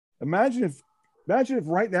Imagine if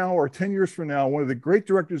right now or 10 years from now, one of the great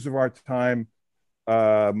directors of our time,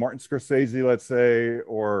 Martin Scorsese, let's say,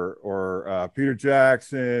 or Peter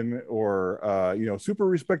Jackson, or super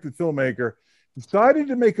respected filmmaker, decided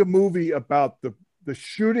to make a movie about the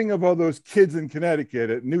shooting of all those kids in Connecticut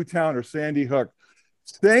at Newtown or Sandy Hook,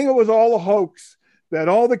 saying it was all a hoax, that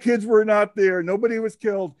all the kids were not there, nobody was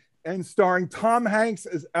killed, and starring Tom Hanks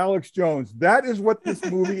as Alex Jones. That is what this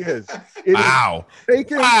movie is. Wow.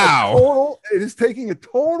 It is taking a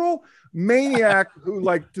total maniac who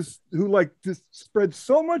just spread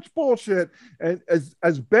so much bullshit, and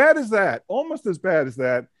as bad as that, almost as bad as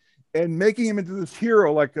that, and making him into this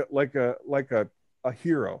hero, like a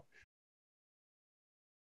hero.